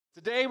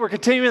Today we're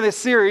continuing this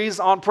series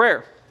on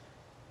prayer.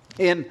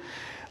 And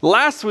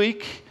last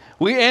week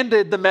we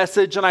ended the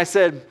message and I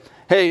said,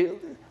 hey,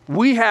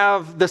 we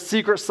have the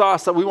secret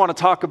sauce that we want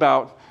to talk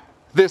about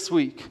this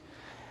week.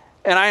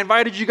 And I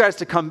invited you guys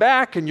to come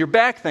back, and you're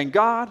back, thank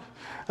God.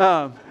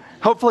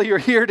 Hopefully you're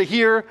here to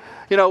hear,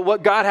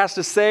 what God has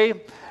to say.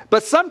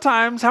 But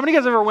sometimes, how many of you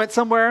guys ever went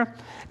somewhere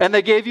and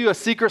they gave you a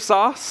secret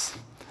sauce?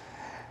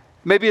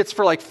 Maybe it's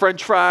for like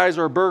French fries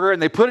or a burger,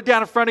 and they put it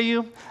down in front of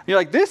you. And you're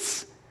like,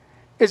 this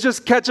is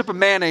just ketchup and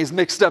mayonnaise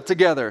mixed up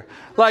together.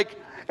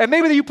 And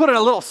maybe you put in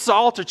a little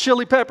salt or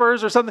chili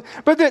peppers or something.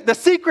 But the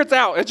secret's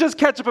out. It's just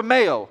ketchup and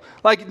mayo.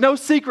 No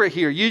secret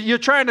here. You're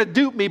trying to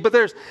dupe me, but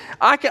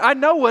I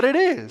know what it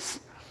is.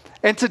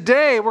 And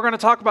today we're going to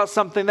talk about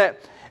something that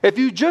if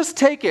you just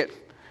take it,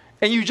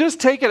 and you just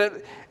take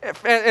it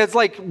as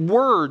like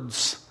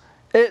words,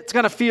 it's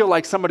going to feel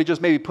like somebody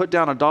just maybe put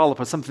down a dollop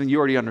of something you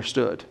already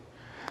understood.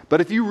 But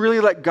if you really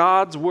let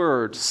God's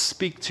word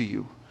speak to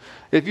you,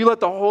 if you let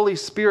the Holy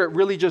Spirit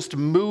really just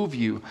move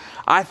you,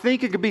 I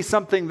think it could be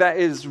something that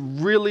is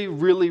really,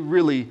 really,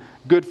 really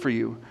good for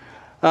you.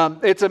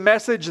 It's a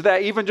message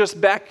that even just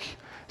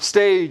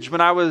backstage, when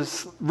I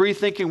was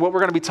rethinking what we're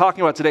going to be talking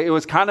about today, it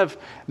was kind of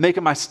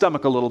making my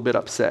stomach a little bit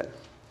upset.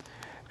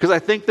 Because I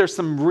think there's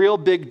some real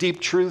big, deep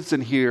truths in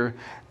here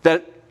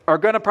that are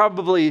going to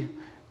probably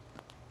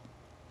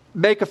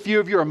make a few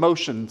of your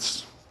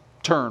emotions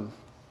turn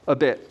a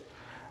bit.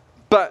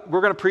 But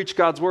we're going to preach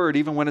God's word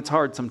even when it's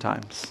hard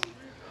sometimes.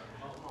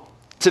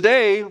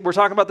 Today, we're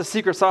talking about the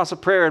secret sauce of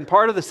prayer, and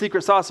part of the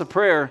secret sauce of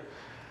prayer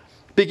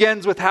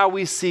begins with how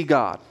we see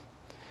God.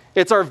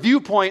 It's our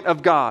viewpoint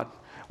of God.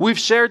 We've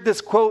shared this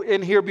quote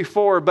in here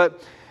before,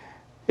 but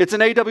it's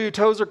an A.W.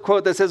 Tozer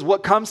quote that says,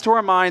 what comes to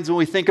our minds when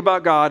we think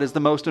about God is the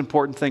most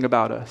important thing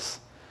about us.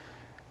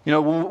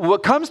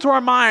 What comes to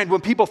our mind when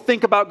people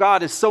think about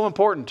God is so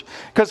important.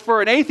 Because for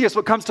an atheist,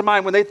 what comes to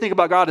mind when they think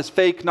about God is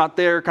fake, not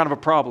there, kind of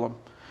a problem.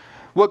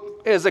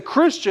 As a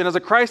Christian, as a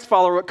Christ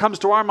follower, what comes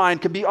to our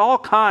mind can be all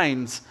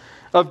kinds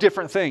of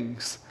different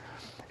things.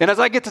 And as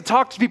I get to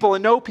talk to people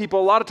and know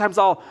people, a lot of times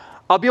I'll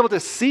be able to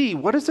see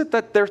what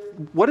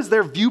is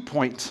their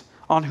viewpoint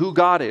on who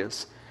God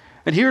is.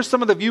 And here's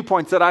some of the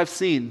viewpoints that I've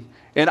seen,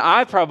 and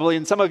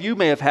and some of you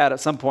may have had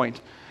at some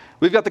point.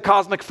 We've got the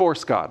cosmic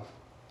force God.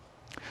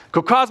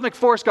 Cosmic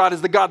force God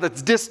is the God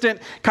that's distant,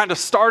 kind of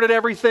started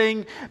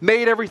everything,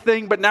 made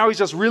everything, but now he's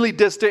just really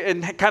distant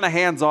and kind of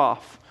hands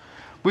off.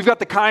 We've got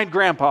the kind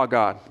grandpa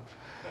God.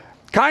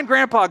 Kind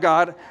grandpa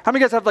God. How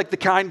many of you guys have the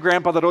kind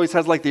grandpa that always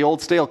has the old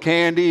stale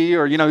candy,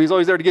 or he's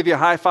always there to give you a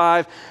high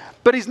five,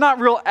 but he's not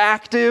real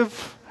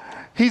active.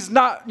 He's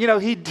not,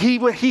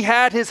 he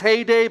had his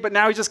heyday, but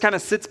now he just kind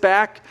of sits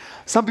back.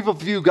 Some people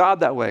view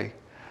God that way.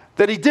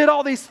 That he did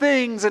all these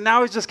things and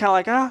now he's just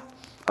kind of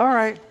all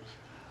right.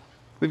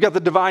 We've got the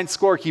divine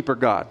scorekeeper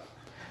God.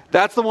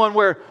 That's the one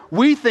where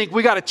we think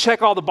we got to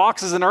check all the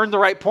boxes and earn the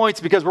right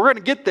points because we're going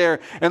to get there,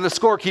 and the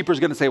scorekeeper is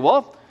going to say,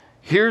 well,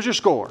 here's your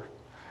score.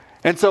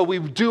 And so we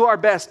do our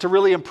best to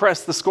really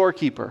impress the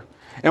scorekeeper.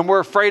 And we're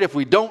afraid if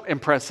we don't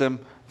impress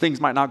him,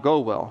 things might not go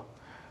well.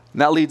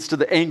 And that leads to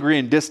the angry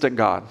and distant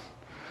God.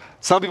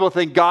 Some people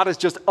think God is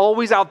just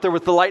always out there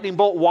with the lightning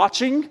bolt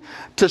watching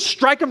to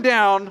strike them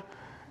down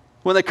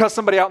when they cuss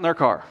somebody out in their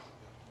car.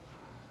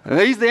 And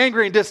he's the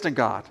angry and distant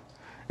God.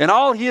 And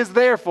all he is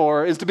there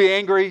for is to be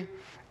angry.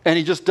 And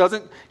he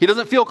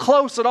doesn't feel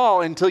close at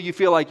all until you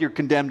feel like you're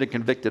condemned and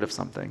convicted of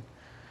something.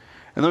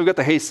 And then we've got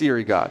the hey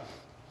Siri God.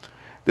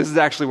 This is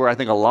actually where I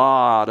think a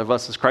lot of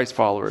us as Christ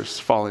followers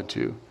fall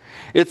into.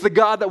 It's the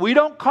God that we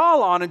don't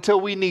call on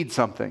until we need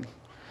something.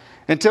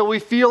 Until we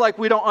feel like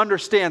we don't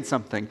understand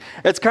something.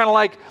 It's kind of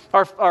like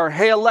our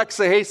hey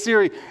Alexa, hey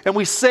Siri, and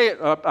we say it.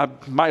 I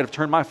might have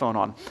turned my phone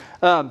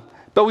on.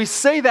 But we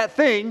say that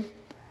thing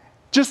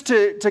just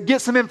to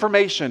get some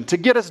information, to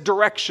get us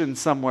direction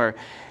somewhere.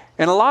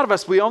 And a lot of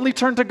us, we only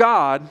turn to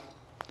God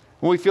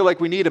when we feel like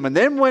we need him. And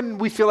then when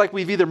we feel like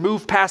we've either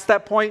moved past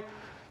that point,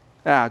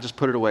 just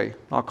put it away.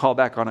 I'll call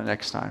back on it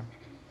next time.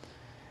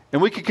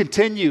 And we could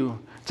continue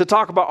to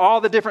talk about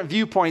all the different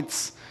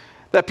viewpoints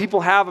that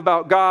people have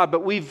about God.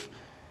 But if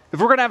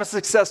we're going to have a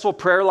successful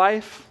prayer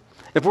life,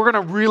 if we're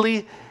going to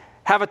really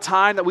have a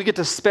time that we get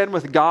to spend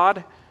with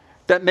God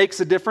that makes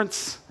a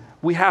difference,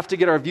 we have to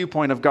get our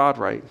viewpoint of God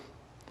right.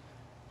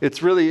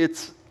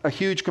 It's a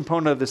huge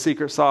component of the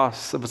secret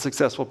sauce of a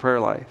successful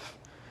prayer life.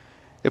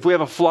 If we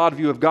have a flawed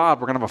view of God,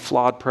 we're going to have a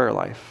flawed prayer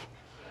life.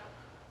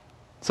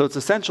 So it's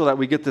essential that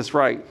we get this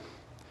right.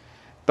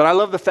 But I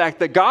love the fact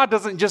that God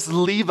doesn't just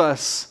leave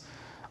us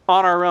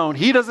on our own.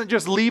 He doesn't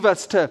just leave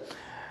us to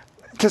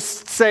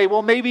say,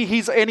 well, maybe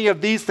he's any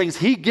of these things.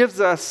 He gives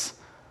us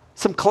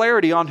some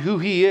clarity on who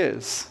he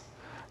is.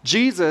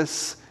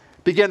 Jesus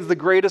begins the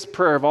greatest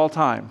prayer of all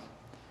time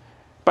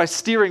by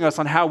steering us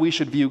on how we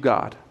should view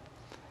God.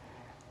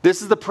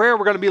 This is the prayer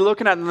we're going to be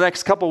looking at in the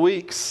next couple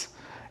weeks.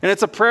 And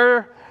it's a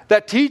prayer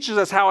that teaches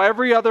us how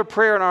every other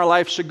prayer in our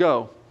life should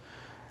go.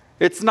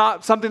 It's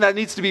not something that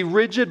needs to be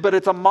rigid, but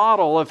it's a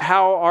model of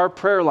how our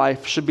prayer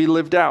life should be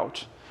lived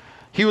out.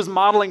 He was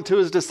modeling to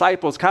his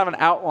disciples kind of an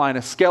outline,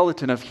 a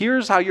skeleton of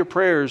here's how your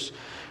prayers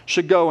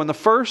should go. And the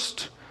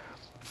first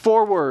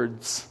 4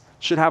 words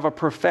should have a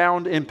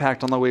profound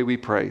impact on the way we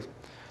pray.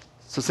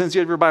 So since you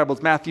have your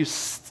Bibles,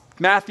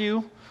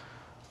 Matthew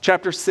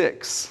chapter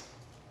 6,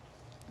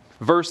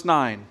 verse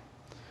 9.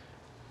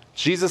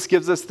 Jesus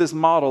gives us this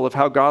model of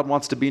how God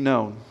wants to be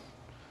known.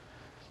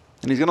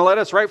 And he's going to let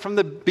us right from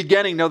the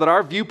beginning know that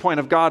our viewpoint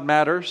of God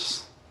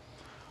matters.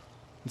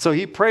 And so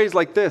he prays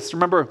like this.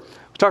 Remember,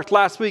 we talked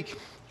last week.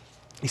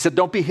 He said,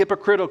 don't be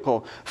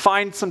hypocritical.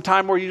 Find some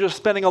time where you're just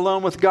spending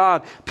alone with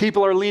God.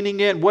 People are leaning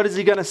in. What is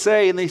he going to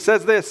say? And he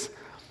says this,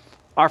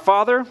 Our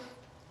Father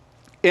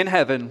in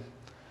heaven,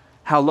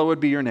 hallowed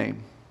be your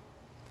name.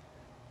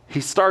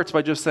 He starts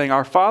by just saying,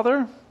 Our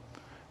Father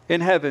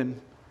in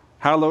heaven,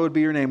 hallowed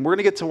be your name. We're going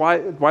to get to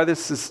why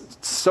this is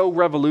so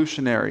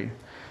revolutionary.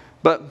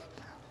 But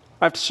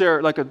I have to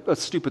share like a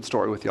stupid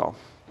story with y'all.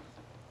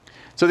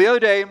 So the other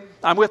day,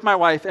 I'm with my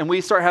wife, and we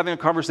start having a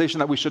conversation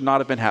that we should not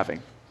have been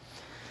having.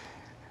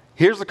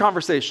 Here's the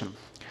conversation.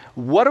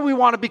 What do we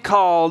want to be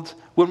called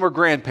when we're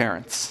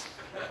grandparents?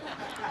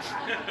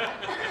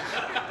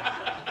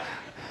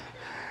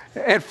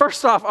 And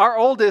first off, our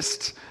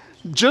oldest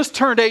just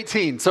turned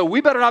 18, so we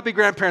better not be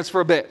grandparents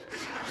for a bit.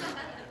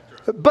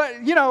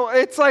 But, you know,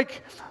 it's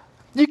like,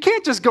 you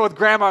can't just go with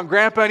grandma and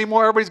grandpa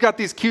anymore. Everybody's got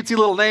these cutesy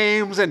little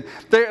names. And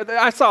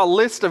I saw a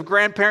list of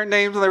grandparent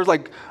names, and there was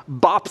like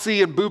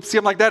Bopsy and Boopsy.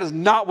 I'm like, that is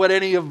not what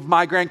any of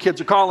my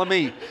grandkids are calling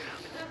me.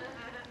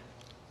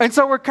 And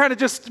so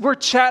we're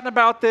chatting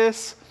about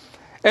this.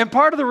 And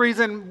part of the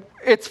reason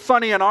it's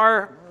funny in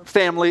our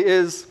family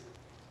is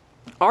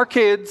our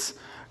kids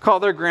call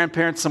their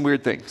grandparents some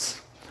weird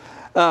things.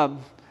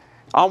 On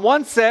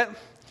one set,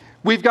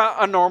 we've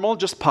got a normal,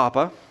 just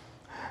Papa,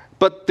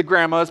 but the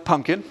grandma is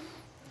Pumpkin.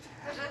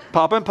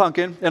 Papa and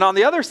Pumpkin. And on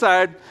the other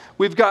side,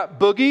 we've got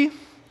Boogie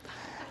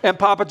and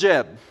Papa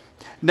Jeb.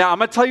 Now, I'm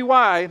going to tell you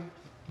why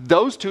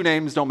those 2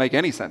 names don't make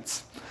any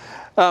sense.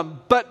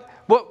 But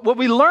what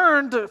we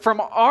learned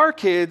from our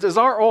kids is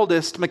our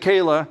oldest,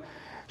 Michaela,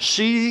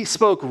 she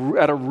spoke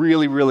at a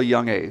really, really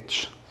young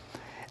age.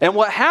 And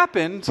what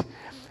happened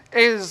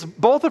is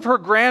both of her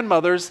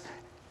grandmothers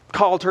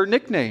called her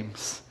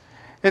nicknames.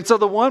 And so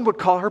the one would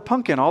call her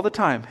Pumpkin all the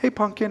time. Hey,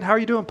 Pumpkin, how are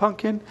you doing,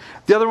 Pumpkin?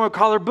 The other one would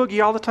call her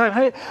Boogie all the time.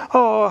 Hey,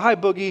 oh, hi,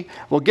 Boogie.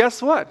 Well,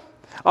 guess what?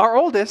 Our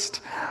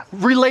oldest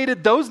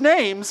related those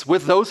names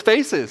with those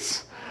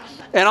faces.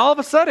 And all of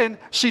a sudden,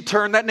 she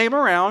turned that name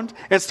around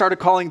and started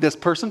calling this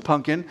person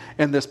Pumpkin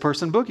and this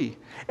person Boogie.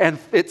 And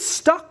it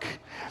stuck.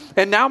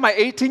 And now my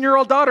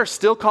 18-year-old daughter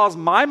still calls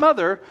my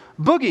mother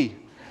Boogie.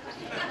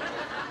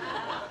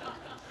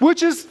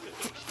 Which is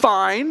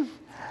fine.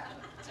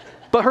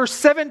 But her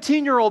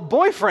 17-year-old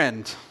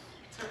boyfriend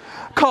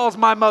calls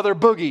my mother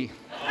Boogie.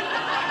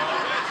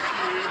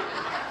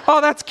 Oh,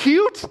 that's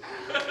cute?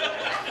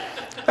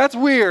 That's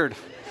weird.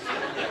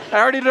 I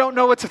already don't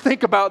know what to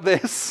think about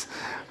this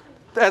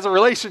as a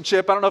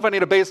relationship. I don't know if I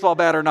need a baseball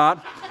bat or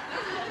not.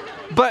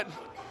 But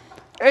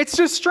it's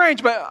just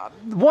strange. But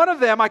one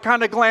of them I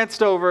kind of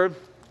glanced over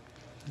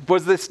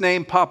was this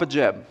name, Papa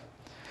Jeb.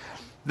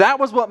 That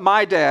was what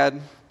my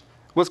dad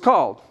was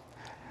called.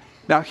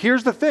 Now,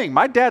 here's the thing.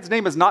 My dad's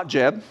name is not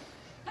Jeb.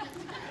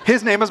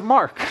 His name is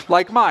Mark,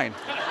 like mine.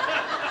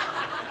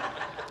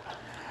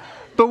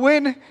 But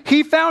when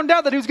he found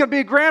out that he was going to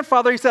be a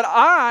grandfather, he said,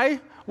 I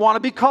want to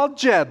be called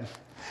Jeb.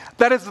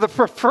 That is the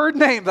preferred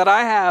name that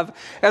I have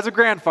as a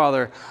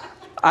grandfather.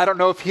 I don't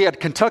know if he had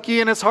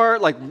Kentucky in his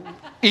heart, like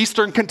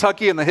Eastern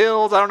Kentucky in the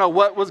hills. I don't know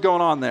what was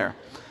going on there.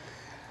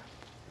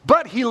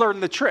 But he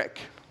learned the trick.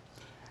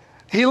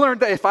 He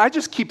learned that if I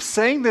just keep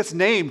saying this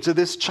name to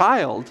this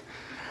child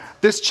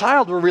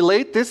will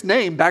relate this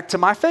name back to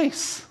my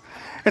face.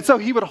 And so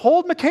he would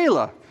hold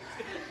Michaela,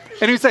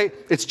 and he would say,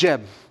 it's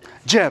Jeb,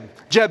 Jeb,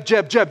 Jeb,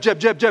 Jeb, Jeb, Jeb,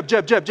 Jeb, Jeb,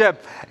 Jeb, Jeb, Jeb.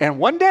 And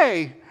one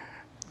day,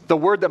 the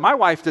word that my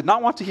wife did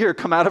not want to hear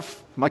come out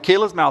of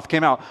Michaela's mouth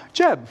came out,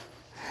 Jeb.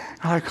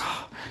 I'm like,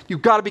 oh,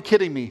 you've got to be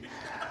kidding me.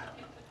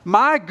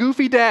 My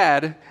goofy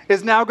dad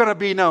is now going to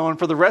be known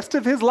for the rest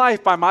of his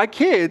life by my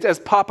kids as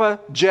Papa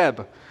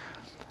Jeb.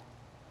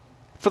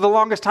 For the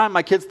longest time,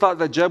 my kids thought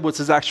that Jeb was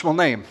his actual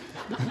name.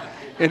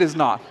 It is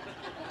not.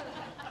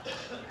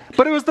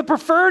 But it was the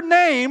preferred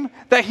name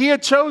that he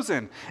had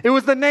chosen. It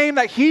was the name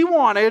that he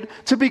wanted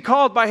to be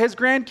called by his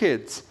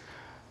grandkids.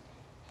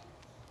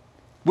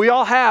 We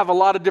all have a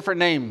lot of different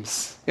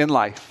names in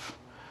life.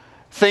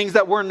 Things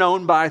that we're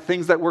known by,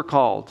 things that we're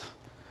called.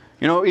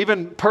 You know,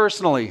 even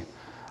personally,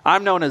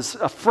 I'm known as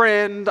a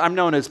friend, I'm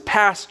known as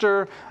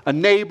pastor, a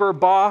neighbor,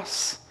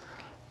 boss.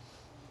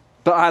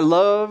 But I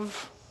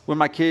love when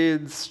my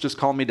kids just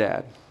call me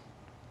dad.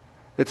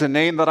 It's a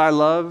name that I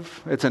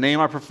love. It's a name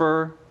I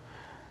prefer.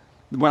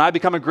 When I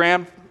become a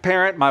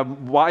grandparent, my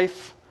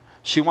wife,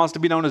 she wants to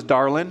be known as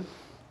Darlin.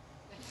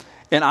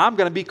 And I'm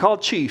going to be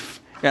called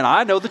Chief. And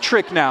I know the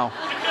trick now.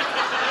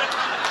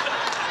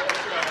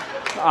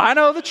 I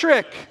know the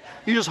trick.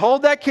 You just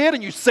hold that kid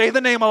and you say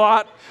the name a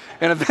lot.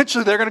 And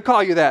eventually they're going to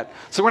call you that.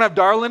 So we're going to have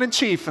Darlin and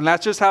Chief. And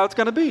that's just how it's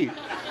going to be.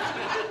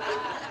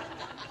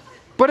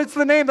 But it's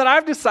the name that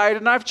I've decided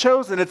and I've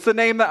chosen. It's the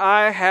name that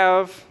I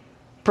have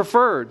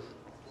preferred.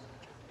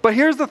 But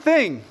here's the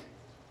thing.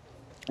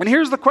 And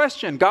here's the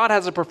question. God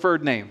has a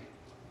preferred name.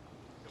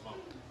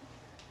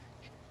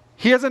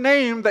 He has a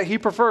name that he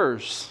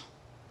prefers.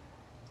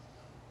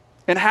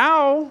 And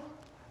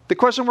the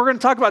question we're going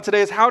to talk about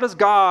today is, how does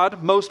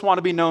God most want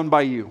to be known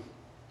by you?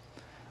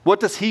 What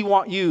does he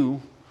want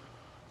you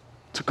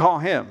to call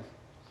him?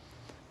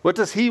 What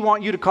does he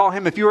want you to call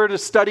him? If you were to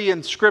study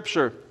in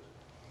Scripture,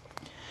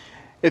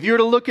 if you were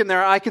to look in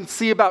there, I can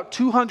see about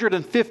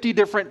 250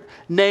 different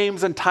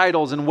names and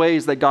titles and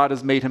ways that God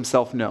has made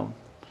himself known.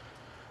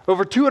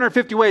 Over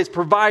 250 ways: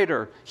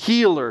 provider,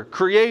 healer,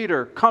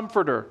 creator,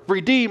 comforter,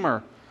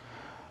 redeemer.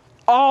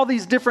 All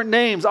these different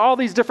names, all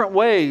these different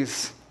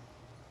ways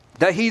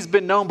that he's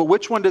been known. But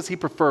which one does he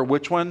prefer?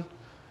 Which one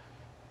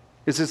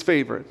is his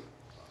favorite?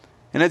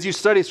 And as you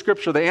study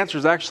Scripture, the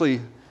answer actually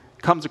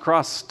comes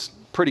across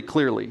pretty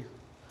clearly.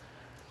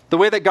 The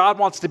way that God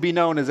wants to be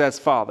known is as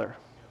Father.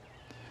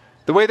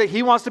 The way that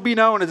he wants to be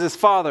known is as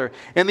Father.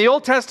 In the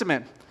Old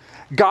Testament,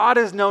 God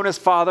is known as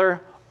Father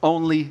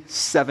only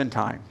 7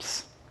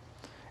 times.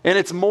 And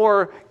it's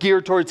more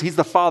geared towards he's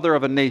the father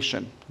of a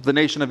nation, the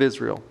nation of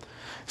Israel.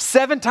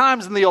 7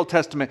 times in the Old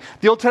Testament.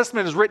 The Old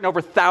Testament is written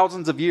over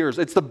thousands of years.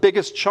 It's the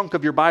biggest chunk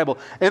of your Bible.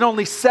 And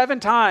only 7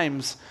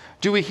 times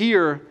do we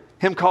hear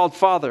him called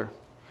Father.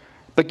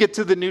 But get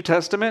to the New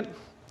Testament,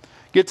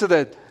 get to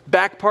the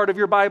back part of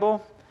your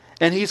Bible,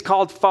 and he's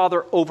called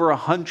Father over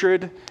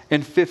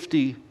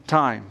 150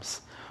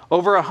 times.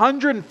 Over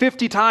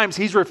 150 times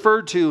he's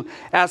referred to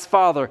as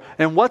Father.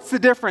 And what's the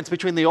difference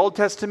between the Old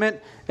Testament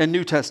and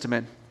New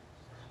Testament?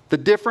 The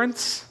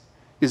difference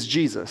is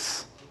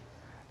Jesus.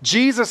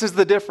 Jesus is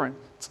the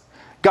difference.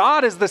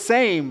 God is the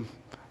same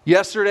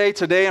yesterday,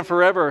 today, and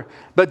forever.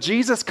 But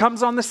Jesus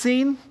comes on the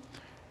scene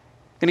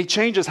and he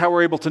changes how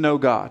we're able to know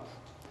God.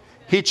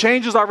 He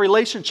changes our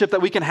relationship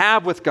that we can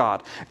have with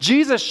God.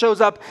 Jesus shows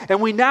up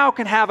and we now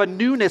can have a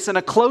newness and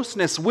a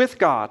closeness with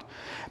God.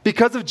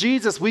 Because of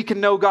Jesus, we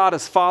can know God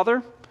as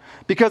Father.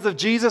 Because of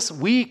Jesus,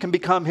 we can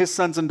become his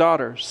sons and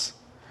daughters.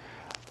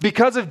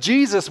 Because of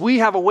Jesus, we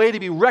have a way to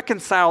be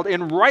reconciled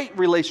in right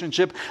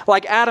relationship,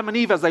 like Adam and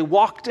Eve as they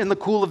walked in the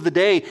cool of the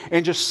day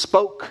and just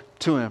spoke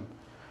to him.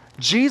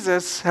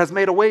 Jesus has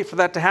made a way for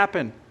that to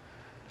happen.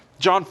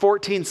 John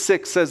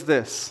 14:6 says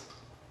this.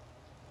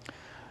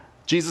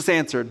 Jesus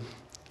answered,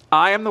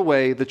 I am the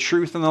way, the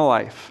truth, and the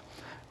life.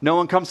 No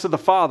one comes to the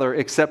Father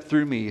except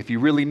through me. If you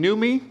really knew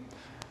me,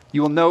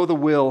 you will know the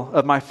will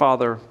of my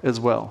Father as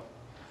well.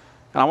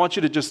 And I want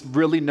you to just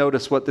really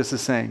notice what this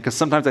is saying, because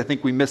sometimes I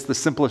think we miss the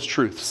simplest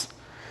truths.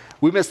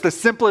 We miss the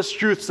simplest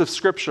truths of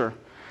Scripture.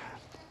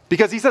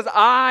 Because he says,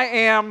 I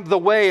am the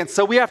way. And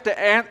so we have to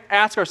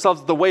ask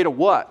ourselves, the way to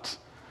what?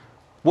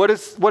 What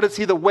is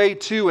he the way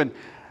to? And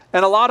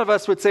a lot of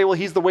us would say, well,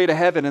 he's the way to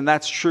heaven, and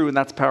that's true, and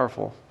that's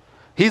powerful.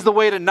 He's the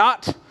way to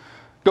not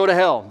go to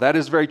hell. That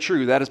is very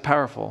true. That is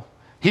powerful.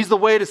 He's the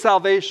way to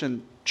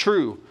salvation.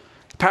 True.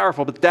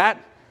 Powerful. But that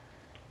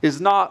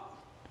is not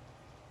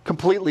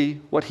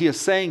completely what he is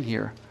saying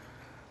here.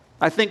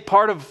 I think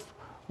part of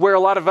where a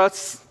lot of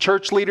us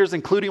church leaders,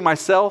 including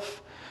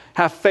myself,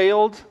 have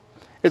failed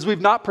is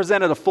we've not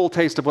presented a full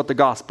taste of what the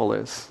gospel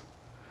is.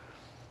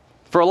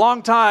 For a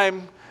long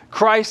time,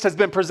 Christ has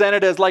been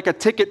presented as like a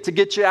ticket to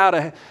get you out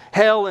of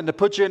hell and to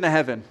put you into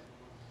heaven.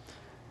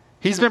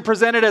 He's been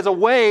presented as a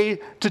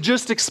way to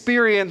just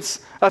experience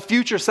a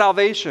future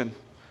salvation,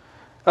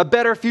 a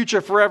better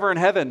future forever in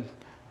heaven.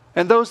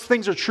 And those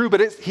things are true, but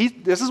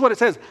this is what it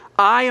says.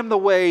 I am the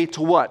way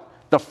to what?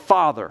 The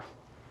Father.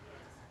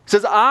 It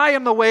says, I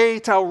am the way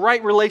to a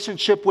right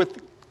relationship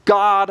with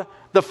God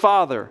the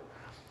Father.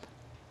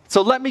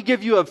 So let me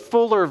give you a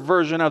fuller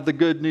version of the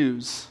good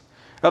news,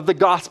 of the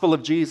gospel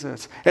of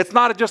Jesus. It's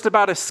not just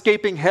about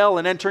escaping hell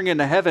and entering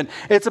into heaven.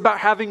 It's about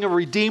having a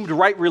redeemed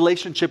right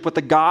relationship with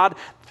the God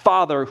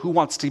Father who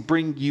wants to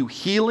bring you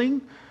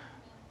healing,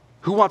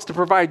 who wants to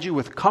provide you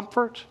with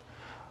comfort,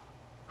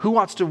 who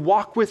wants to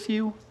walk with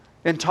you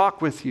and talk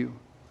with you.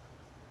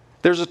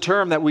 There's a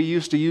term that we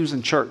used to use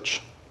in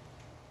church,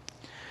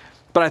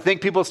 but I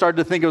think people started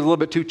to think it was a little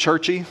bit too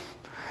churchy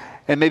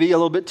and maybe a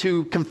little bit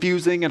too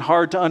confusing and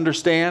hard to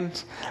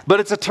understand. But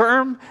it's a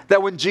term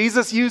that when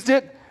Jesus used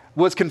it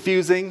was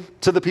confusing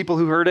to the people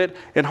who heard it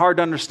and hard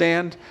to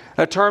understand.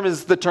 That term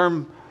is the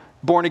term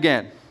born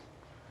again.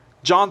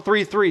 John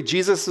 3:3,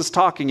 Jesus is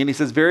talking and he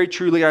says, very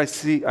truly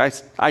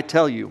I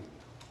tell you,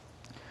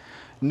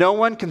 no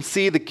one can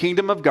see the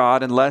kingdom of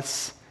God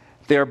unless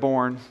they are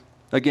born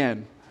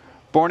again.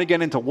 Born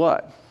again into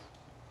what?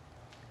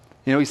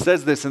 You know, he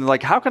says this and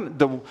like,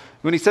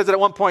 when he says it at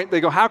one point,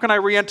 they go, how can I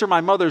re-enter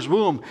my mother's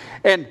womb?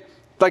 And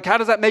like, how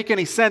does that make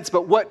any sense?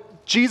 But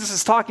what Jesus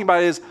is talking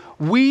about is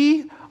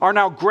we are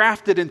now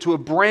grafted into a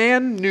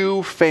brand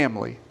new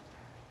family.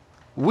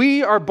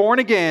 We are born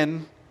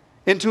again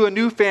into a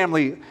new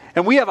family,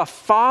 and we have a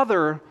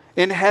Father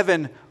in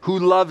heaven who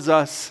loves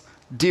us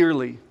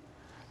dearly.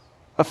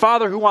 A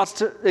Father who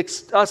wants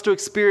us to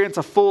experience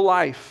a full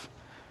life.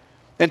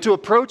 And to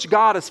approach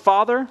God as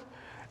Father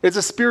It's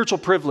a spiritual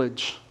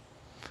privilege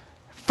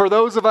for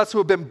those of us who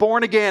have been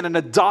born again and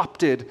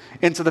adopted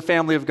into the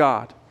family of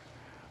God.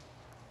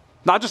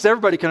 Not just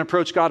everybody can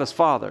approach God as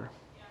Father.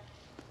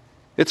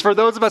 It's for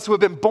those of us who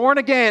have been born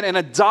again and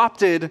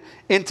adopted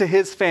into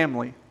his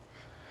family.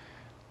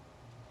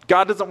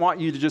 God doesn't want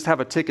you to just have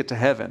a ticket to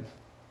heaven.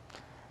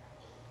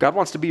 God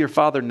wants to be your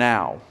Father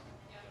now,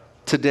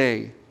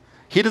 today.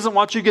 He doesn't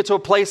want you to get to a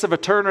place of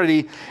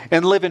eternity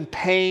and live in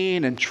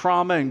pain and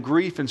trauma and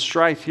grief and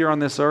strife here on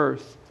this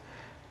earth.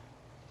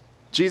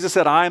 Jesus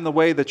said, I am the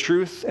way, the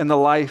truth, and the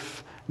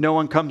life. No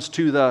one comes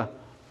to the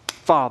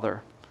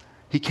Father.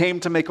 He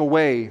came to make a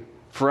way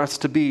for us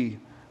to be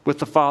with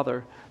the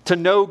Father, to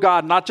know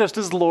God, not just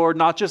as Lord,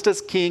 not just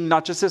as King,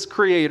 not just as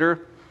Creator.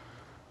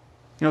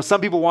 You know,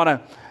 some people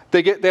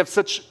they have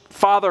such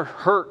father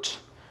hurt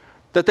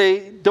that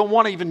they don't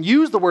want to even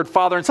use the word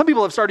father. And some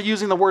people have started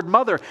using the word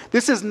mother.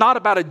 This is not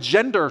about a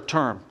gender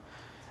term.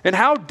 And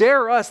how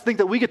dare us think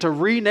that we get to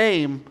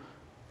rename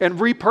and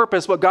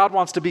repurpose what God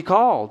wants to be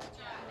called?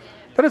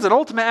 That is an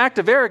ultimate act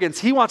of arrogance.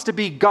 He wants to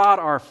be God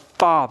our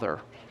Father.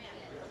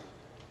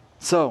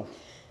 So,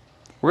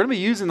 we're going to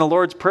be using the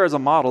Lord's Prayer as a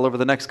model over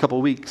the next couple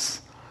of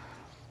weeks.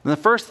 And the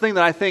first thing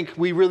that I think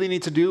we really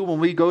need to do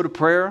when we go to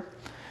prayer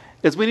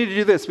is we need to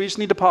do this. We just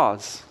need to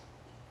pause.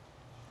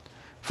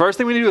 First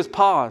thing we need to do is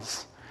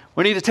pause.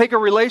 We need to take a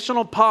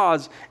relational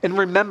pause and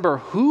remember,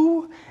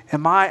 who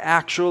am I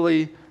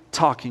actually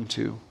talking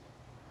to?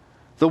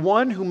 The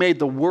one who made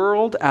the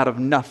world out of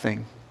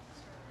nothing.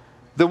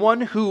 The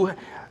one who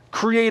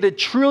created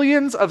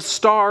trillions of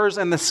stars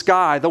in the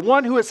sky. The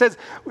one who, it says,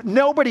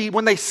 nobody,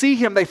 when they see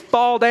him, they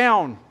fall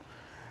down.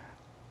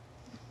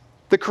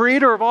 The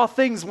creator of all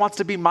things wants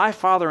to be my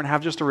Father and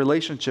have just a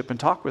relationship and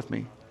talk with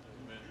me.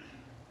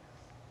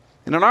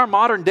 And in our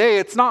modern day,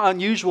 it's not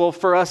unusual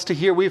for us to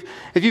hear, if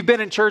you've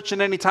been in church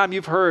and any time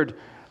you've heard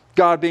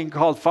God being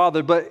called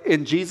Father, but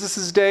in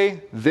Jesus'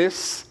 day,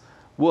 this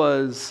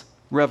was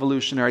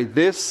revolutionary.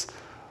 This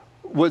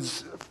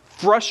was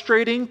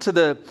frustrating to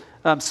the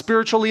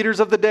spiritual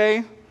leaders of the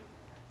day.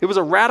 It was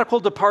a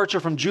radical departure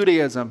from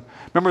Judaism.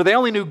 Remember, they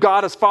only knew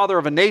God as Father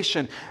of a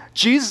nation.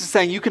 Jesus is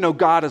saying you can know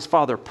God as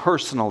Father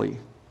personally.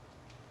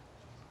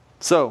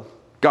 So,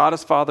 God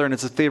is Father, and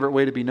it's his favorite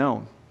way to be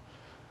known.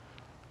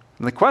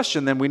 And the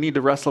question then we need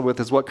to wrestle with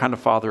is, what kind of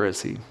Father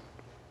is he?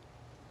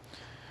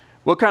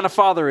 What kind of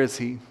Father is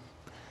he?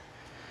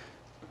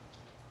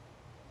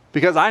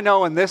 Because I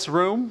know in this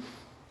room,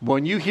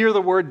 when you hear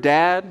the word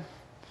dad,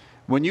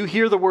 when you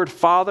hear the word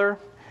father,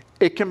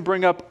 it can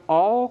bring up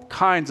all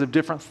kinds of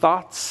different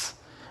thoughts,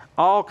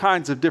 all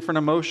kinds of different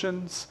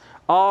emotions,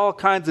 all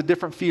kinds of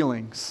different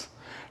feelings.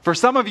 For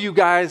some of you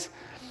guys,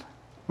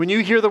 when you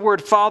hear the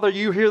word father,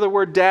 you hear the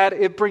word dad,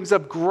 it brings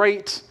up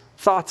great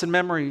thoughts and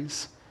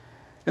memories.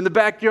 In the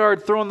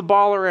backyard, throwing the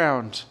ball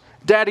around,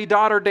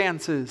 daddy-daughter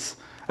dances,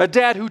 a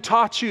dad who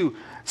taught you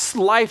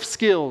life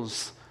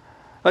skills,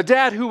 a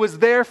dad who was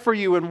there for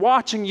you and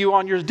watching you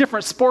on your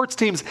different sports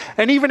teams.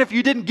 And even if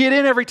you didn't get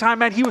in every time,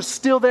 man, he was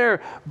still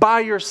there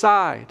by your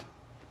side.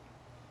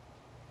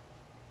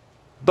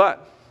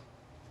 But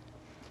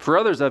for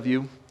others of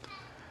you,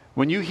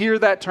 when you hear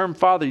that term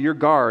father, your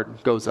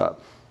guard goes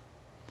up.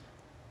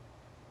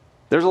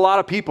 There's a lot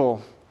of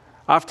people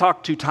I've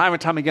talked to time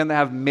and time again that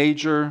have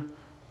major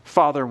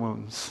father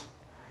wounds.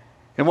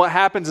 And what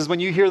happens is when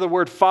you hear the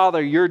word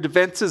father, your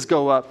defenses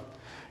go up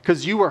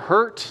because you were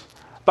hurt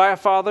by a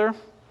father.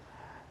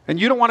 And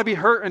you don't want to be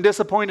hurt and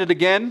disappointed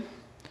again,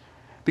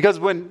 because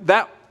when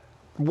that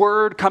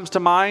word comes to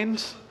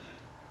mind,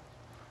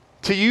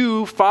 to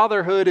you,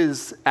 fatherhood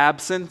is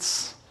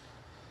absence,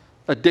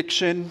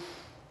 addiction,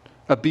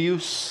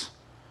 abuse,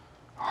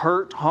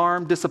 hurt,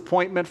 harm,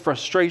 disappointment,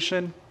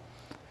 frustration.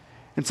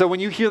 And so when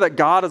you hear that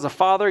God is a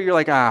father, you're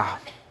like, I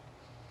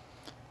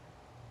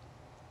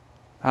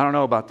don't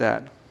know about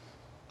that.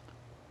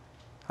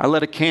 I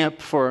led a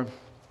camp for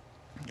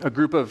a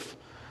group of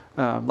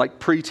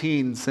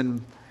preteens,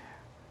 and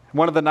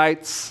one of the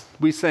nights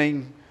we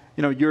sang,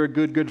 you're a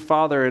good, good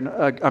father. And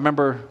I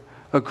remember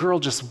a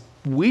girl just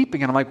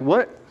weeping, and I'm like,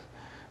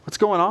 what's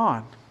going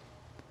on?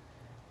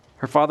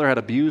 Her father had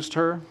abused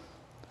her.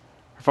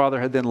 Her father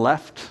had then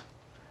left,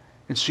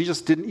 and she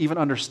just didn't even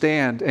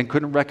understand and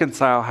couldn't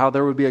reconcile how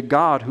there would be a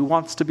God who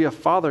wants to be a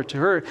father to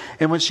her.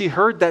 And when she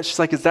heard that, she's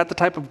like, is that the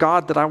type of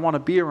God that I want to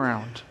be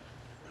around?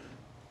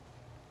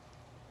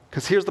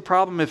 Because here's the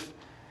problem.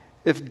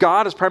 If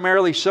God is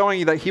primarily showing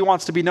you that he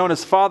wants to be known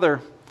as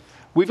Father,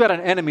 we've got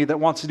an enemy that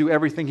wants to do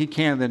everything he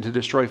can then to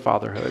destroy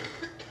fatherhood.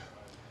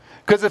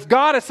 Because if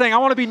God is saying, I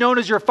want to be known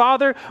as your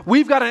Father,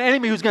 we've got an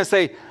enemy who's going to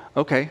say,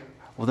 okay,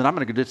 well then I'm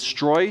going to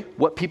destroy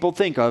what people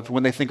think of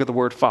when they think of the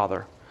word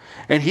Father.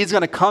 And he's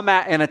going to come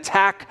at and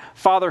attack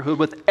fatherhood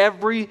with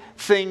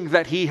everything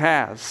that he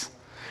has.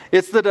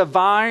 It's the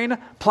divine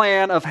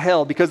plan of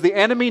hell, because the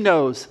enemy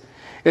knows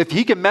if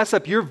he can mess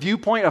up your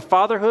viewpoint of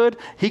fatherhood,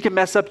 he can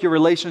mess up your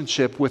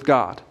relationship with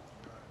God.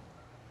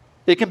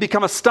 It can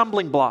become a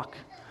stumbling block.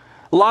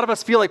 A lot of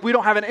us feel like we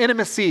don't have an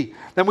intimacy,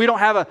 then we don't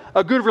have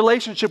a good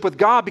relationship with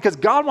God, because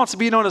God wants to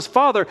be known as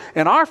Father,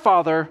 and our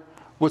Father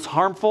was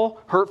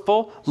harmful,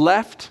 hurtful,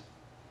 left.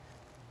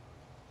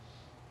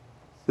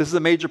 This is a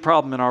major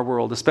problem in our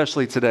world,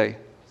 especially today.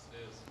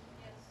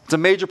 It's a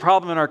major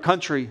problem in our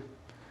country.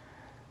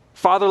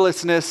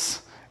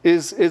 Fatherlessness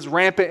is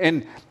rampant,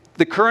 and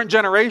the current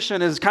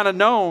generation is kind of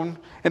known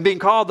and being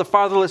called the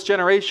fatherless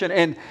generation.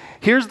 And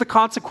here's the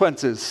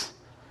consequences.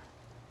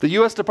 The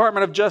U.S.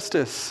 Department of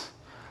Justice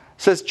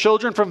says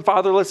children from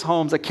fatherless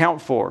homes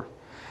account for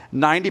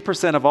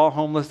 90%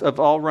 of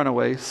all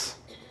runaways,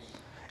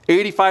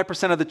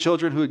 85% of the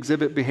children who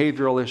exhibit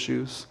behavioral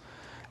issues,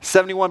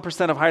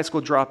 71% of high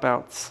school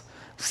dropouts,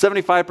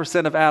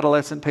 75% of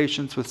adolescent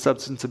patients with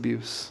substance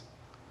abuse.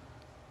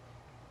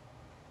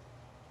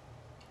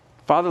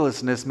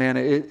 Fatherlessness, man,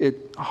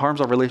 it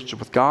harms our relationship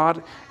with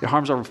God. It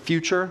harms our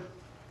future.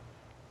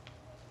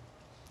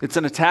 It's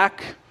an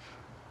attack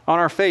on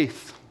our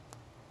faith.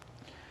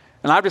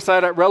 And I've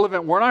decided at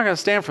Relevant, we're not going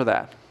to stand for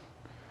that.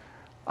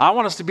 I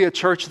want us to be a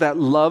church that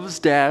loves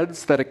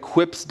dads, that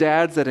equips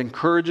dads, that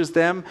encourages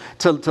them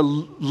to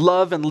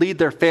love and lead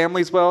their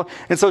families well.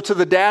 And so to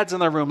the dads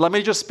in the room, let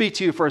me just speak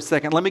to you for a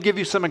second. Let me give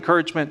you some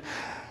encouragement.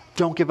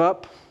 Don't give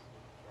up.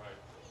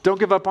 Don't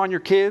give up on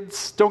your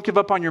kids. Don't give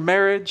up on your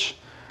marriage.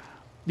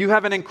 You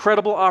have an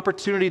incredible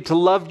opportunity to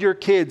love your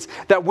kids,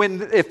 that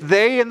if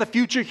they in the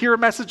future hear a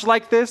message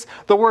like this,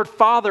 the word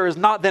father is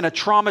not then a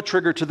trauma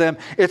trigger to them.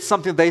 It's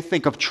something they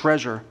think of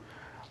treasure,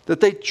 that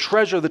they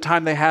treasure the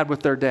time they had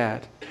with their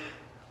dad.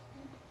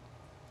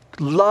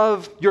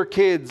 Love your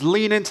kids.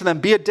 Lean into them.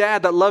 Be a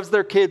dad that loves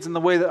their kids in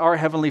the way that our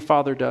Heavenly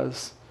Father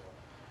does.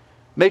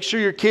 Make sure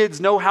your kids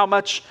know how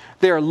much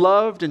they are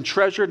loved and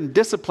treasured, and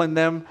discipline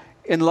them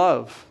in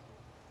love.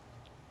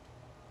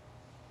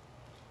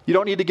 You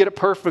don't need to get it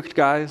perfect,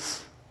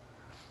 guys.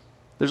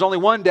 There's only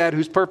one dad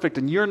who's perfect,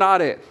 and you're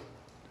not it.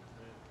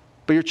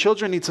 But your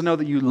children need to know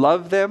that you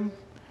love them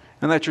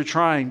and that you're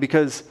trying,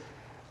 because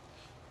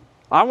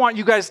I want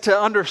you guys to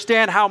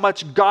understand how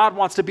much God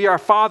wants to be our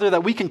Father,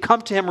 that we can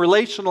come to Him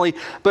relationally.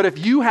 But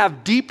if you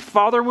have deep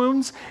father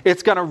wounds,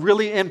 it's going to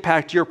really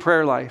impact your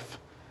prayer life.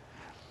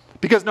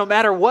 Because no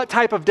matter what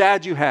type of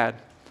dad you had,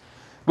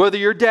 whether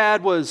your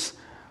dad was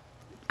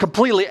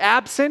completely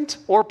absent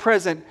or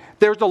present,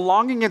 there's a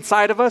longing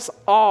inside of us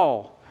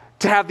all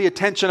to have the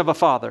attention of a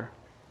father.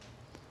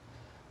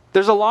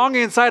 There's a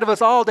longing inside of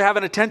us all to have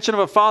an attention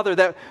of a father,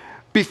 that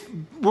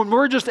when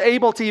we're just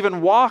able to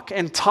even walk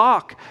and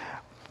talk,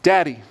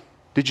 Daddy,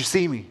 did you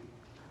see me?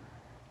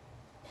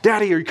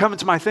 Daddy, are you coming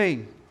to my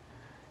thing?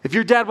 If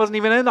your dad wasn't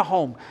even in the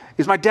home,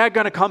 is my dad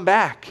going to come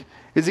back?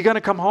 Is he going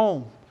to come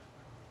home?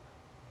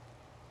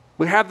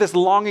 We have this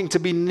longing to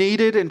be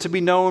needed and to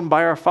be known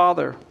by our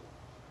Father.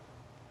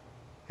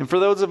 And for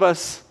those of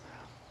us,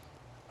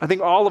 I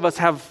think all of us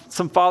have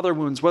some father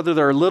wounds, whether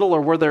they're little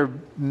or whether they're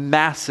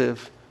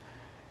massive.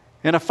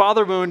 And a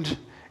father wound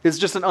is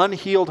just an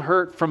unhealed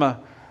hurt from a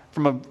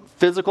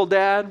physical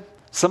dad.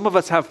 Some of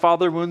us have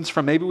father wounds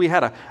from maybe we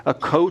had a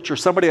coach or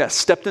somebody that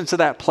stepped into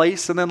that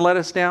place and then let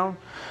us down.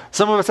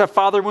 Some of us have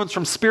father wounds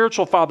from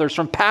spiritual fathers,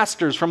 from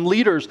pastors, from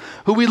leaders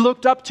who we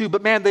looked up to,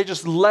 but man, they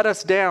just let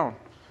us down.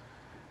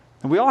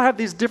 And we all have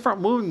these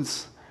different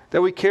wounds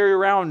that we carry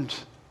around.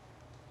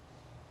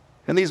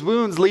 And these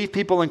wounds leave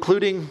people,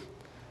 including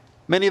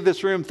many of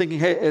this room, thinking,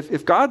 hey,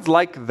 if God's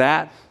like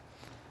that,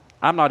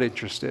 I'm not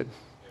interested.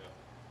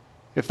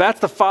 If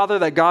that's the Father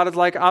that God is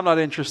like, I'm not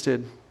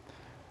interested.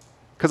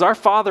 Because our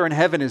Father in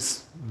heaven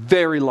is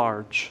very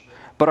large,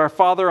 but our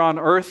Father on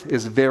earth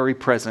is very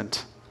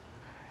present.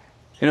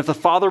 And if the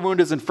father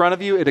wound is in front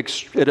of you,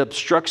 it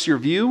obstructs your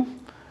view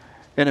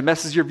and it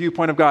messes your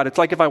viewpoint of God. It's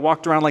like if I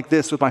walked around like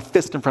this with my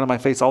fist in front of my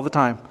face all the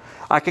time.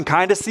 I can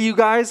kind of see you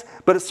guys,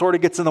 but it sort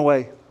of gets in the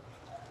way.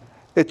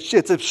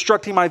 It's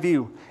obstructing my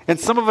view. And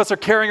some of us are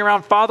carrying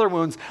around father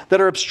wounds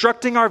that are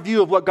obstructing our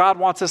view of what God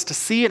wants us to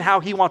see and how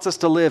He wants us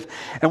to live.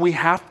 And we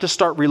have to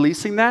start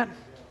releasing that.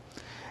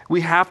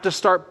 We have to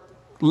start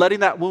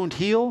letting that wound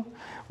heal.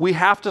 We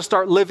have to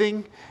start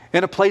living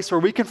in a place where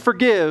we can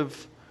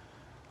forgive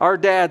our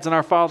dads and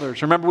our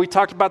fathers. Remember, we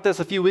talked about this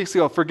a few weeks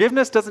ago.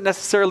 Forgiveness doesn't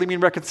necessarily mean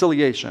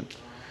reconciliation.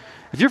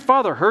 If your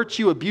father hurt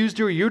you, abused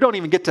you, or you don't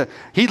even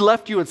he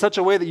left you in such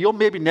a way that you'll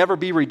maybe never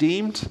be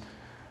redeemed,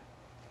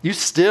 you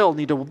still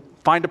need to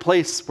find a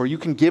place where you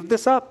can give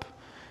this up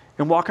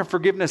and walk in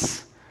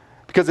forgiveness.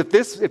 Because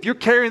if you're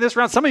carrying this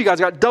around, some of you guys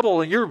got double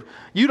and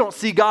you don't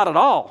see God at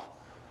all.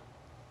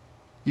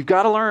 You've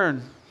got to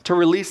learn to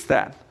release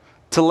that,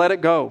 to let it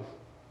go.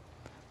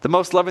 The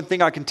most loving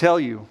thing I can tell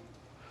you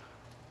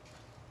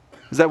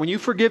is that when you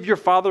forgive your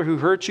father who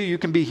hurt you, you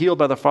can be healed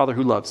by the Father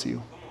who loves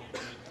you.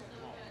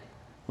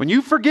 When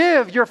you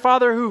forgive your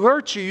father who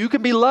hurt you, you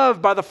can be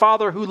loved by the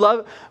Father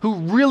who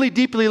really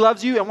deeply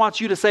loves you and wants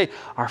you to say,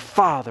 "Our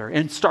Father,"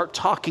 and start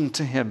talking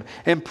to Him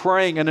and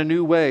praying in a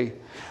new way.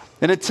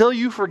 And until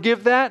you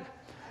forgive that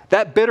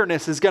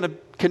bitterness is going to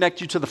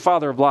connect you to the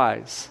father of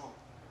lies.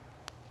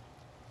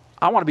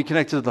 I want to be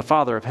connected to the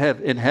Father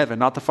in heaven,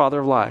 not the father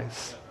of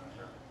lies.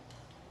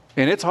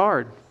 And it's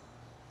hard.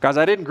 Guys,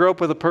 I didn't grow up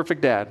with a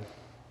perfect dad.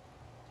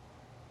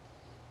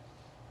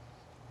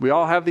 We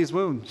all have these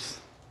wounds.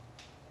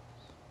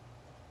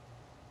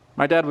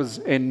 My dad was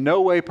in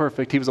no way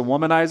perfect. He was a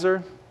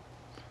womanizer.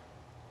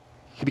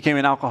 He became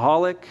an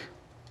alcoholic.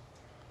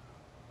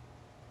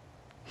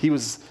 He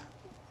was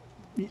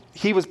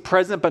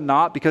present but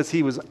not, because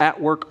he was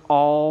at work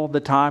all the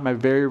time. I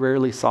very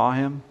rarely saw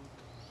him.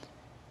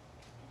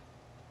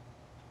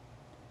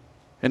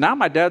 And now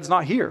my dad's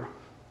not here.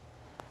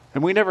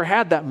 And we never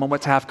had that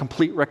moment to have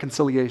complete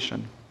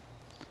reconciliation.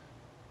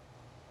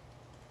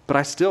 But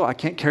I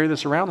can't carry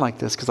this around like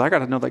this, because I got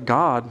to know that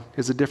God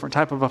is a different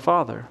type of a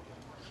father.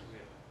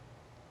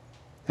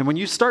 And when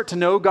you start to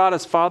know God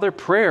as Father,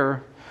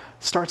 prayer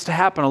starts to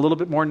happen a little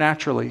bit more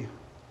naturally.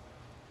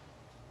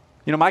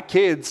 You know, my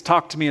kids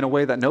talk to me in a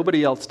way that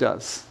nobody else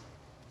does.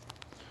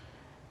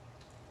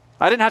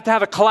 I didn't have to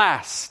have a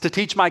class to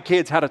teach my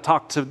kids how to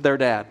talk to their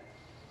dad.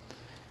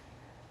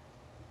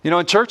 You know,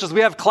 in churches,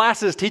 we have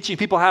classes teaching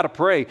people how to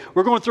pray.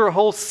 We're going through a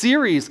whole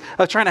series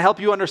of trying to help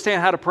you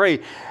understand how to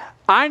pray.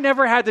 I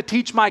never had to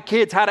teach my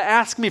kids how to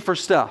ask me for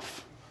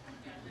stuff.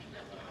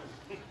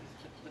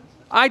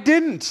 I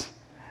didn't.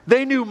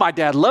 They knew my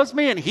dad loves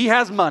me and he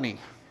has money.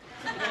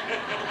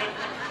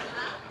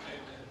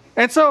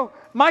 And so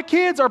my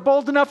kids are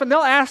bold enough and they'll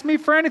ask me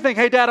for anything.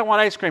 Hey, Dad, I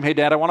want ice cream. Hey,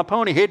 Dad, I want a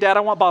pony. Hey, Dad, I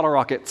want bottle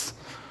rockets.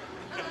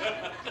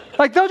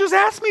 Like, they'll just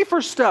ask me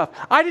for stuff.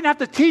 I didn't have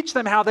to teach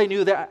them how they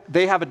knew that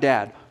they have a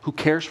dad who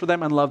cares for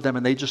them and loves them,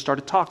 and they just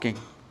started talking.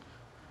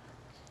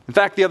 In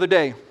fact, the other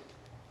day,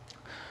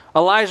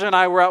 Elijah and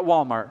I were at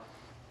Walmart.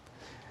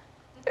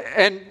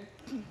 And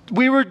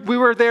we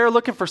were there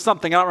looking for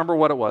something. I don't remember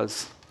what it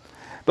was.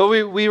 But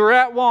we were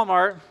at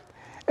Walmart,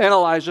 and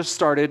Elijah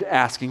started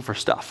asking for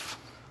stuff.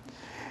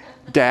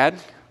 Dad,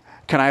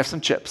 can I have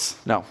some chips?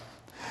 No.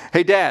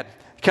 Hey, Dad,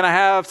 can I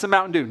have some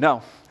Mountain Dew?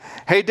 No.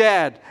 Hey,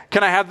 Dad,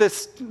 can I have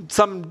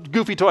some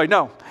goofy toy?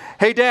 No.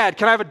 Hey, Dad,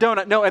 can I have a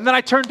donut? No. And then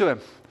I turned to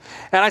him,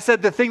 and I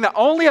said the thing that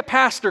only a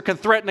pastor can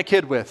threaten a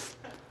kid with.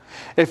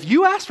 If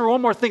you ask for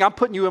one more thing, I'm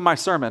putting you in my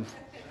sermon.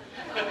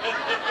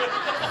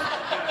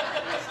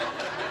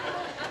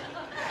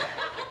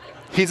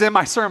 He's in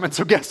my sermon,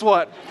 so guess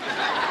what?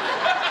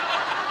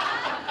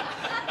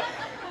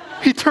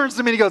 He turns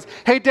to me and he goes,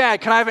 hey,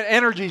 Dad, can I have an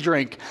energy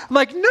drink? I'm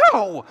like,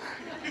 no.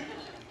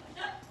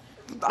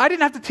 I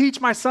didn't have to teach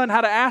my son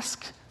how to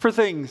ask for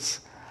things.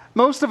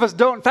 Most of us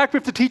don't. In fact, we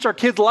have to teach our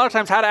kids a lot of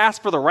times how to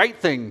ask for the right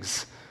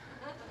things.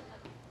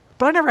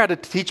 But I never had to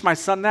teach my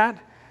son that.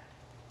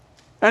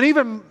 And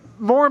even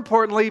more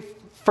importantly,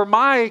 for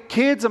my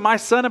kids and my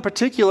son in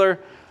particular,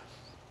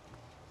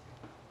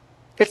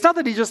 it's not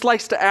that he just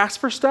likes to ask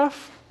for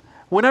stuff.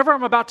 Whenever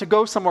I'm about to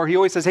go somewhere, he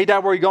always says, hey, Dad,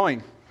 where are you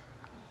going?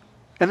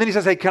 And then he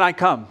says, hey, can I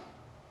come?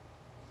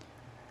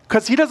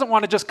 Because he doesn't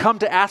want to just come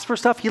to ask for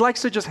stuff. He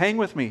likes to just hang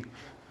with me.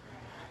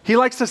 He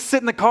likes to sit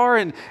in the car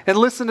and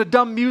listen to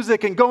dumb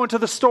music and go into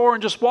the store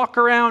and just walk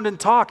around and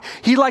talk.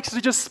 He likes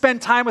to just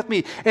spend time with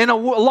me. And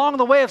along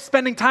the way of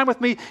spending time with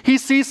me, he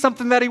sees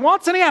something that he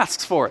wants and he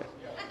asks for it.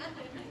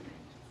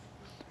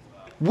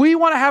 We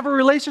want to have a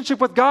relationship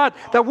with God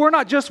that we're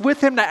not just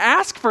with him to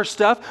ask for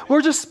stuff.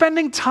 We're just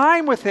spending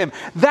time with him.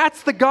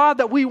 That's the God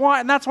that we want.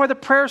 And that's why the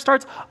prayer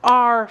starts,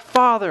 Our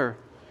Father.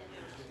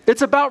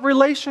 It's about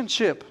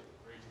relationship.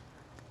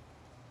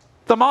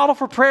 The model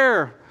for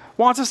prayer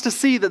wants us to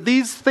see that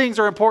these things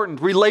are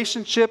important.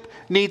 Relationship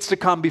needs to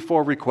come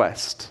before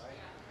request.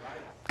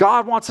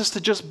 God wants us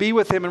to just be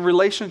with him in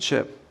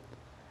relationship.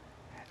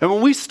 And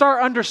when we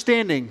start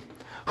understanding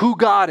who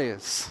God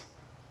is,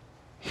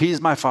 he's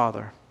my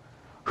Father.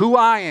 Who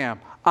I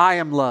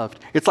am loved.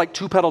 It's like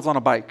two pedals on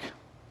a bike.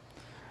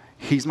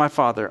 He's my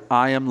Father,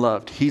 I am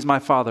loved. He's my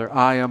Father,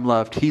 I am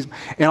loved.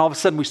 And all of a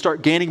sudden we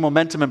start gaining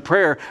momentum in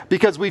prayer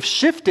because we've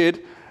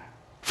shifted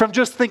from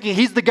just thinking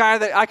he's the guy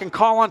that I can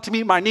call on to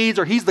meet my needs,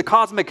 or he's the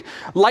cosmic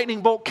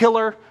lightning bolt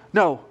killer.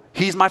 No,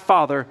 he's my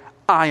Father,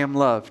 I am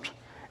loved.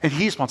 And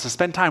he just wants to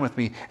spend time with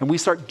me. And we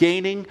start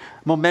gaining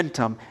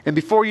momentum. And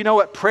before you know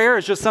it, prayer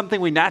is just something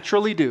we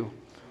naturally do.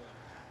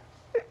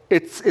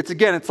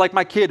 It's like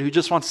my kid who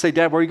just wants to say,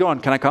 Dad, where are you going?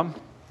 Can I come?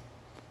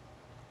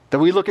 That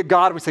we look at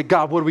God and we say,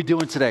 God, what are we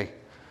doing today?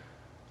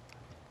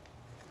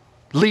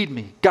 Lead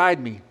me,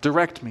 guide me,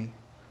 direct me.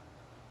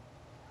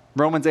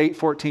 Romans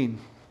 8:14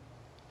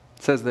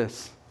 says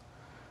this.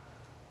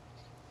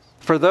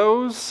 For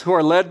those who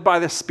are led by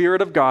the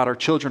Spirit of God are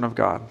children of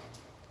God.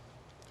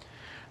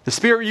 The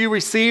Spirit you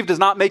received does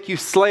not make you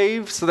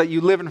slaves so that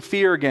you live in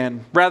fear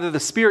again. Rather,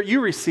 the Spirit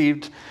you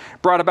received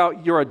brought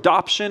about your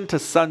adoption to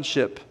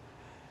sonship.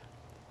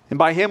 And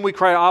by him we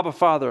cry, Abba,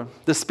 Father.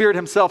 The Spirit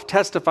himself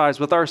testifies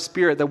with our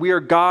spirit that we are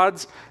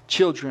God's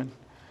children.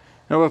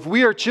 Now, if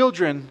we are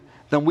children,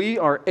 then we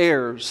are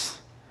heirs,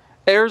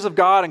 heirs of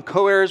God and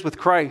co-heirs with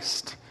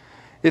Christ.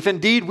 If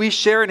indeed we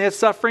share in his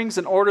sufferings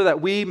in order that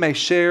we may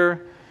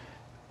share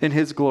in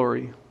his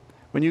glory.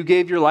 When you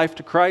gave your life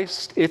to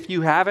Christ, if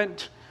you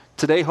haven't,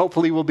 today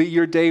hopefully will be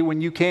your day when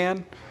you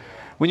can.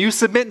 When you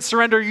submit and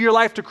surrender your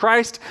life to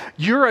Christ,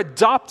 you're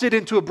adopted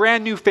into a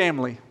brand new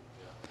family.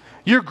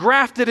 You're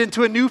grafted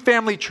into a new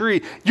family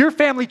tree. Your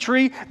family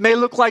tree may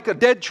look like a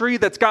dead tree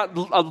that's got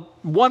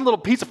one little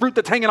piece of fruit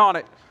that's hanging on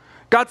it.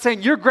 God's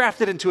saying you're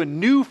grafted into a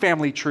new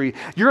family tree.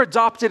 You're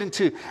adopted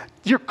into,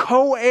 you're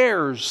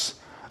co-heirs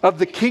of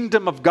the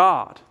kingdom of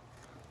God.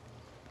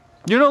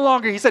 You're no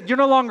longer, he said, you're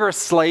no longer a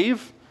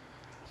slave.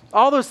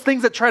 All those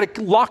things that try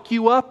to lock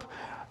you up,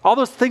 all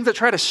those things that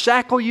try to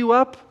shackle you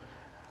up,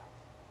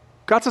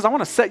 God says, I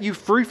want to set you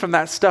free from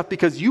that stuff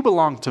because you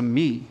belong to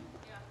me.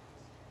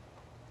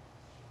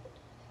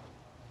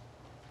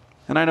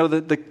 And I know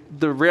that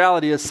the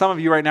reality is some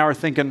of you right now are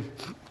thinking,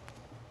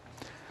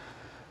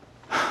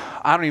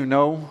 I don't even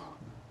know.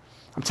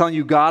 I'm telling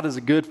you, God is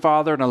a good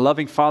father and a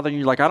loving father. And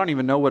you're like, I don't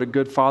even know what a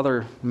good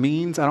father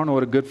means. I don't know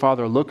what a good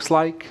father looks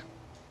like.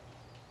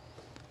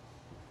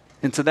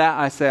 And to that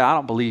I say, I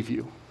don't believe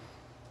you.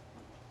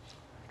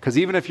 Because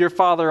even if your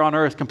father on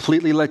earth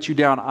completely let you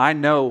down, I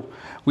know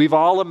we've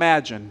all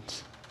imagined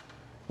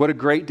what a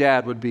great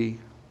dad would be.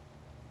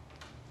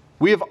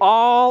 We have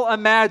all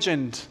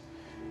imagined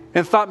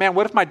and thought, man,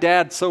 what if my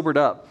dad sobered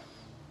up?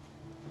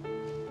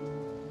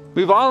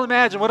 We've all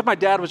imagined, what if my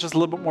dad was just a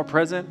little bit more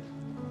present?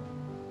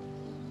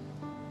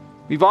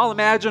 We've all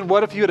imagined,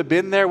 what if you had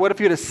been there? What if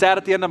you had sat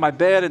at the end of my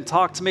bed and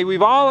talked to me?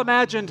 We've all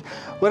imagined,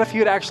 what if you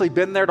had actually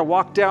been there to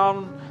walk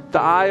down the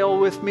aisle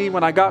with me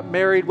when I got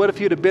married? What if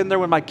you'd have been there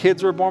when my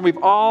kids were born?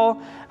 We've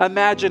all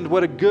imagined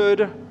what a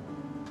good,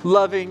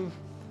 loving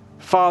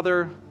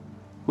father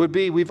would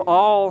be. We've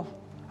all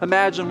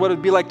imagined what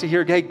it'd be like to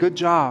hear, hey, good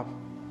job.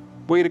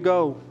 Way to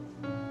go.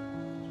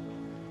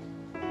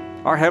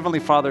 Our Heavenly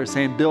Father is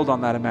saying, build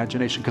on that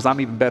imagination because I'm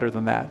even better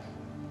than that.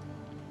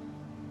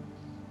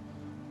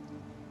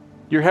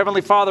 Your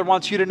Heavenly Father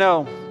wants you to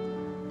know,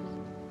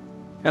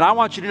 and I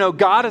want you to know,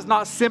 God is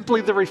not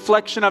simply the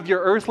reflection of your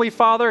earthly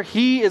father.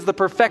 He is the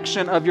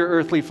perfection of your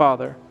earthly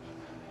father.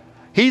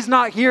 He's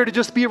not here to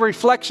just be a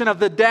reflection of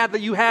the dad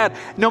that you had,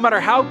 no matter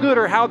how good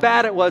or how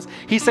bad it was.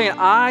 He's saying,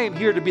 I am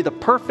here to be the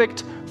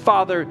perfect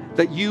father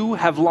that you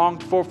have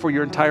longed for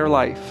your entire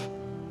life.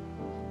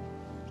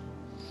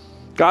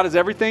 God is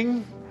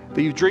everything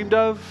that you've dreamed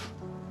of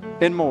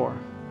and more.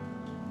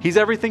 He's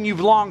everything you've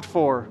longed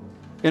for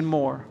and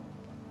more.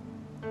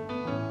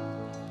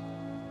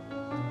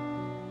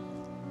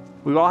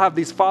 We all have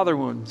these father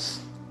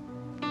wounds.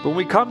 But when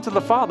we come to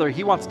the Father,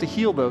 He wants to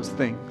heal those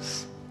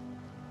things.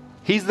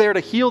 He's there to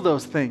heal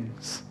those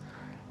things.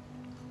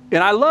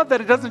 And I love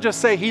that it doesn't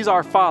just say He's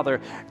our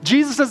Father.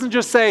 Jesus doesn't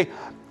just say,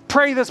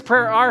 pray this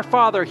prayer, our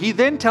Father. He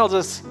then tells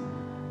us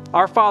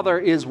our Father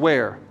is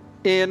where?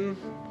 In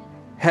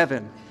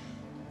heaven.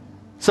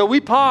 So we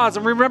pause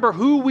and remember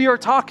who we are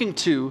talking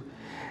to.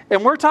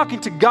 And we're talking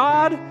to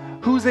God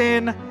who's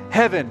in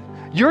heaven.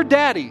 Your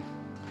daddy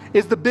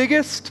is the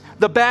biggest,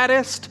 the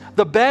baddest,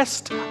 the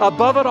best,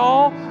 above it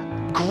all,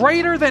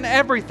 greater than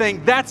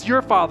everything. That's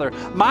your father.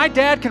 My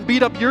dad can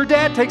beat up your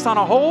dad, takes on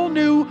a whole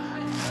new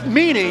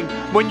meaning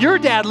when your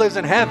dad lives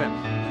in heaven.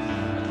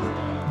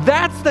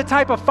 That's the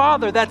type of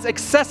father that's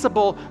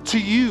accessible to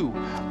you.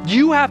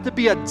 You have to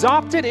be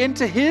adopted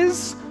into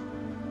His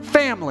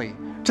family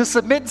to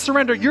submit and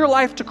surrender your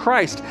life to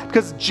Christ,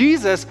 because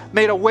Jesus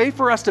made a way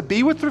for us to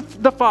be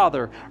with the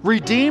Father,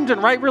 redeemed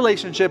and right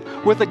relationship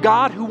with a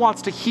God who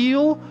wants to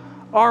heal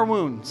our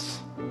wounds.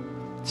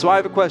 So I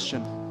have a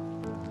question.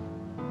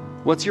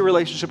 What's your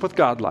relationship with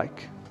God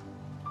like?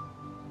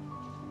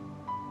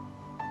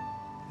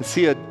 Is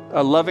He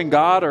a loving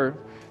God, or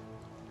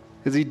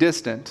is He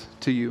distant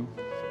to you?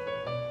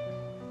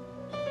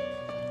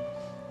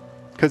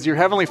 Because your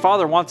Heavenly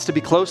Father wants to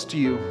be close to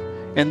you.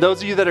 And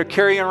those of you that are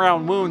carrying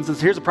around wounds,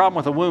 here's a problem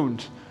with a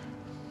wound.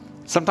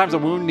 Sometimes a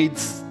wound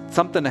needs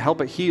something to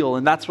help it heal,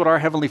 and that's what our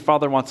Heavenly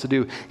Father wants to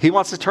do. He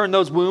wants to turn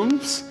those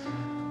wounds,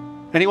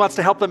 and He wants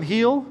to help them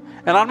heal.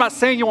 And I'm not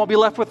saying you won't be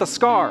left with a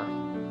scar.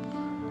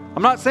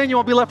 I'm not saying you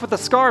won't be left with a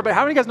scar, but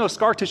how many of you guys know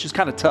scar tissue is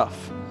kind of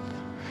tough?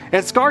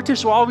 And scar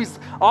tissue always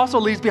also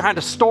leaves behind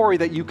a story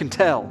that you can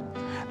tell,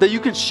 that you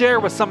can share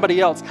with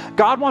somebody else.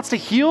 God wants to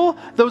heal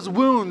those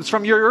wounds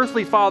from your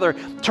earthly father,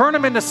 turn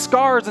them into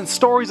scars and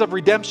stories of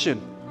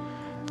redemption.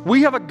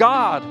 We have a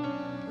God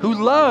who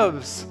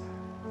loves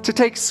to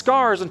take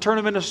scars and turn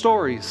them into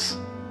stories.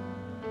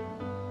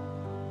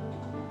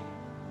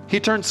 He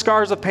turns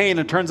scars of pain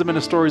and turns them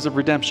into stories of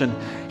redemption.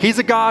 He's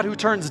a God who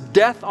turns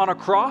death on a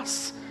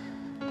cross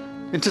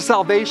into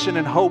salvation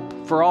and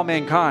hope for all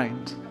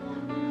mankind.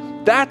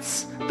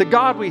 That's the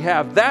God we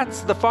have.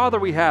 That's the Father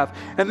we have.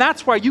 And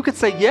that's why you could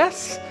say,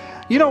 yes,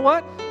 you know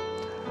what?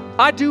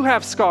 I do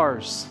have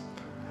scars,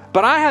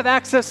 but I have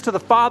access to the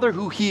Father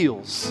who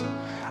heals.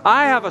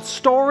 I have a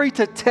story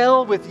to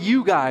tell with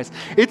you guys.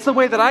 It's the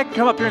way that I can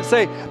come up here and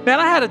say, man,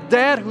 I had a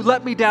dad who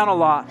let me down a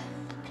lot.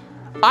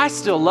 I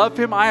still love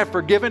him. I have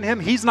forgiven him.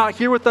 He's not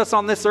here with us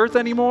on this earth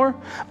anymore,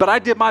 but I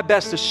did my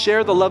best to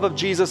share the love of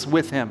Jesus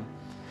with him.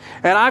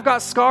 And I've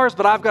got scars,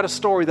 but I've got a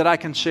story that I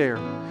can share.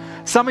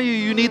 Some of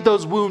you need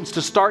those wounds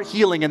to start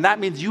healing, and that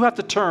means you have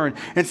to turn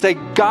and say,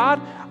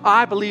 God,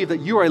 I believe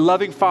that you are a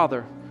loving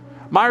Father.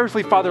 My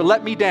earthly father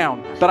let me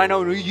down, but I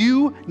know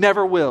you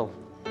never will.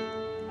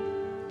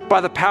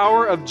 By the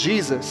power of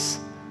Jesus,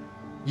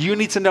 you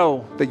need to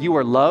know that you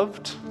are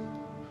loved,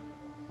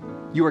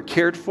 you are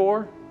cared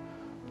for,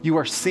 you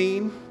are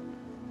seen,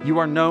 You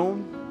are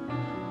known.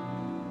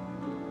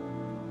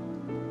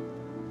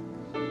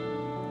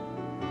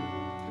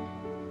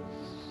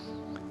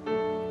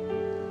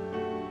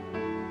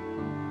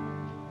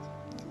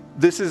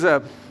 This is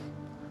a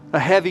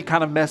heavy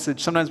kind of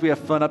message. Sometimes we have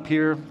fun up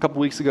here. A couple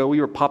weeks ago, we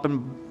were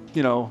popping,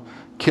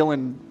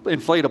 killing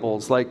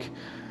inflatables.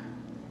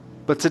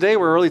 But today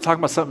we're really talking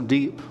about something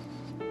deep.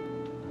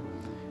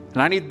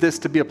 And I need this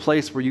to be a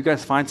place where you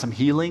guys find some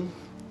healing.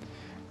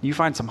 You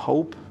find some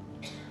hope.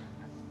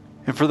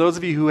 And for those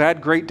of you who had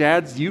great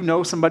dads, you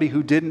know somebody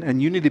who didn't, and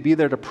you need to be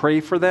there to pray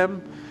for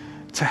them,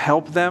 to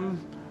help them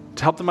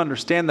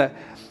understand that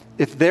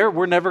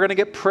we're never going to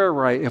get prayer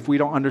right if we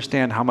don't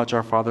understand how much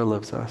our Father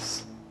loves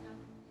us.